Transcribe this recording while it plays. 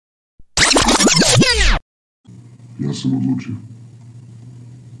Ja sam odlučio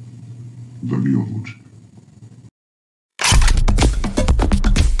da vi odlučite.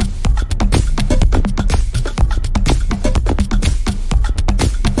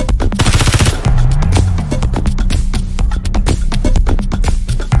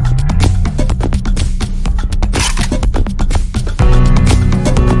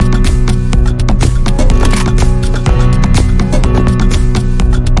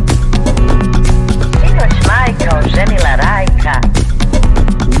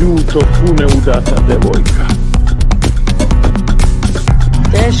 Ljuto pune udata devojka.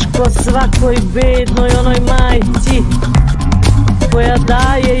 Teško svakoj bednoj onoj majci koja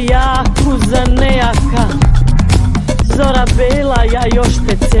daje jaku za nejaka. Zora bela, ja još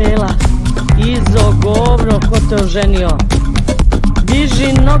te cela, izo govno ko te oženio.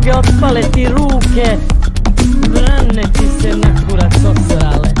 Diži noge, otpale ti ruke, vrane ti se na kurac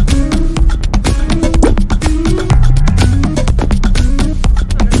osrale.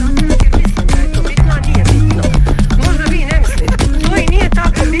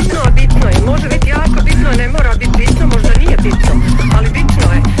 Može biti jako bitno, ne mora biti bitno, možda nije bitno, ali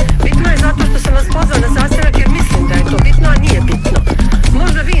bitno je. Bitno je zato što sam vas pozvala na sastanak jer mislim da je to bitno, a nije bitno.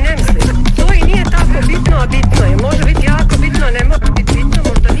 Možda vi ne mislite, to i nije tako bitno, a bitno je. Može biti jako bitno, ne mora biti bitno,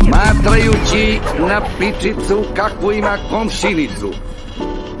 možda nije bitno. Matrajući na pičicu kakvu ima komšinicu,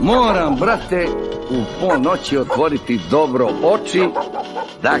 moram, brate, u ponoći otvoriti dobro oči,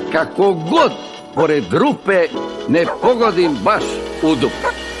 da kako god pored rupe ne pogodim baš u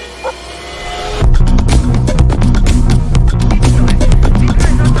dupe.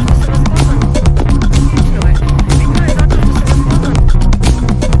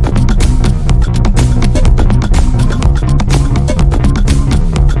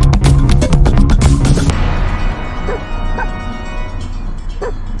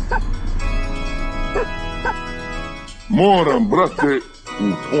 Moram, brate,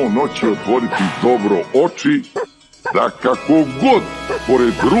 u ponoći otvoriti dobro oči, da kako god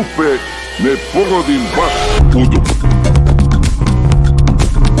pored rupe ne pogodim baš u dupe.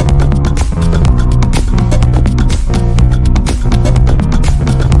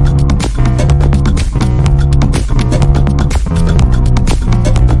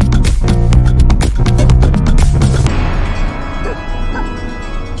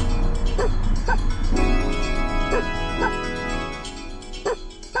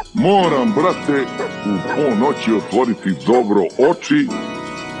 Moram, brate, u ponoći otvoriti dobro oči,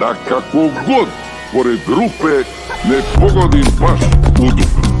 da kako god pored rupe ne pogodim baš u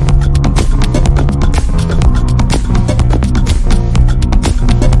dupe.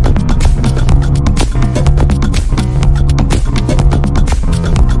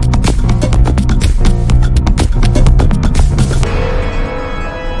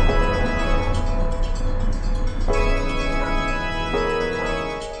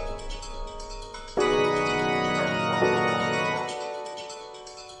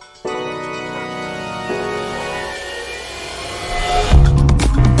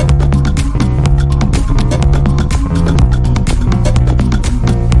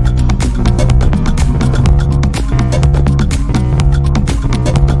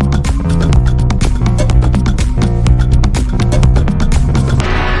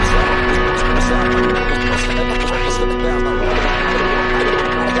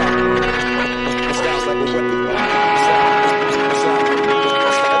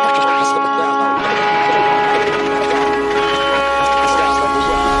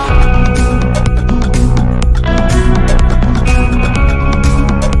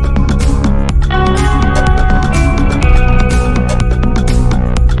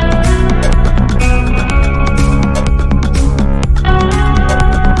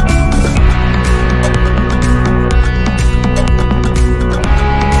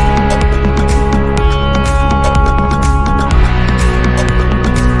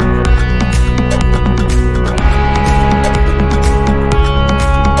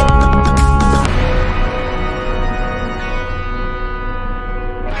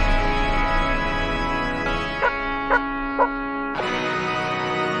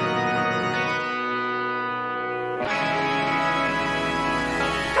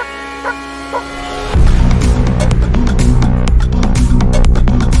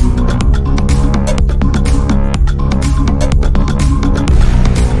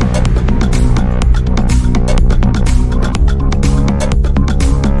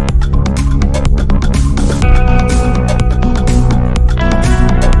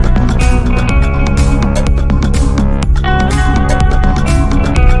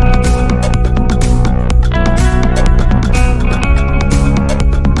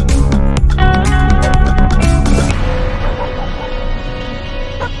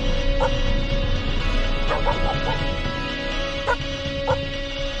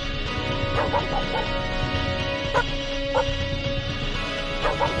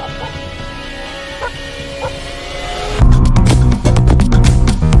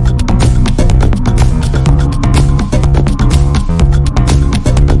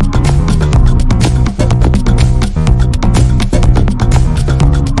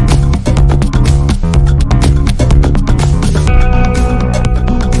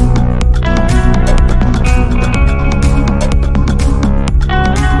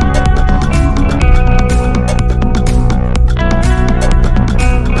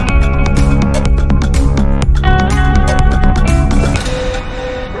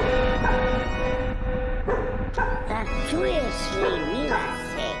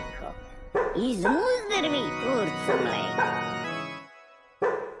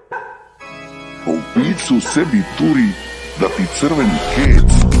 picu sebi turi da ti crveni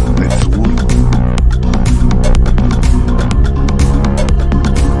kec ne curi.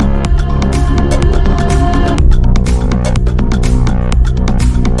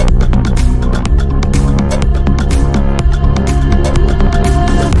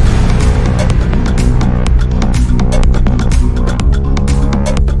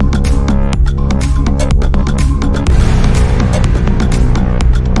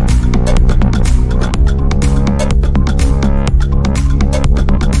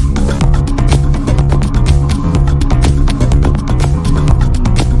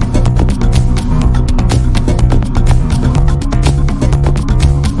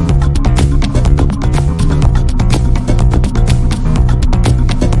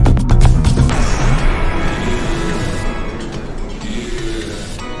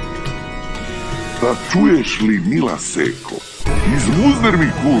 Da čuješ li, mila seko, izmuzner mi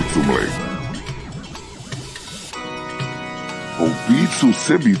kurcu mleko. A u picu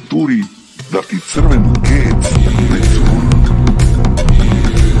sebi turi da ti crveni kec ne curi.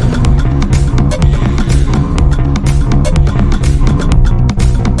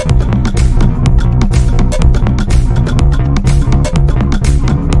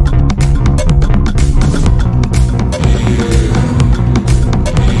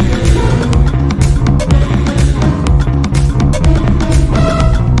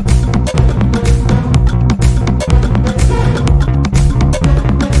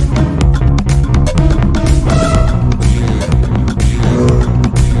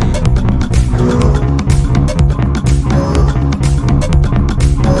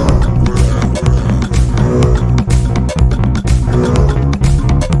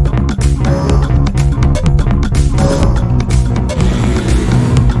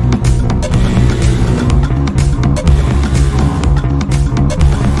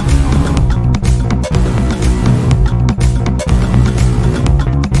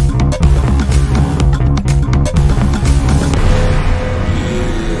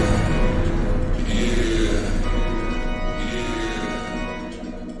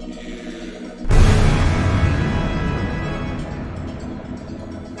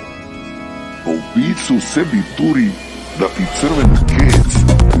 A u picu sebi turi da ti crveni kec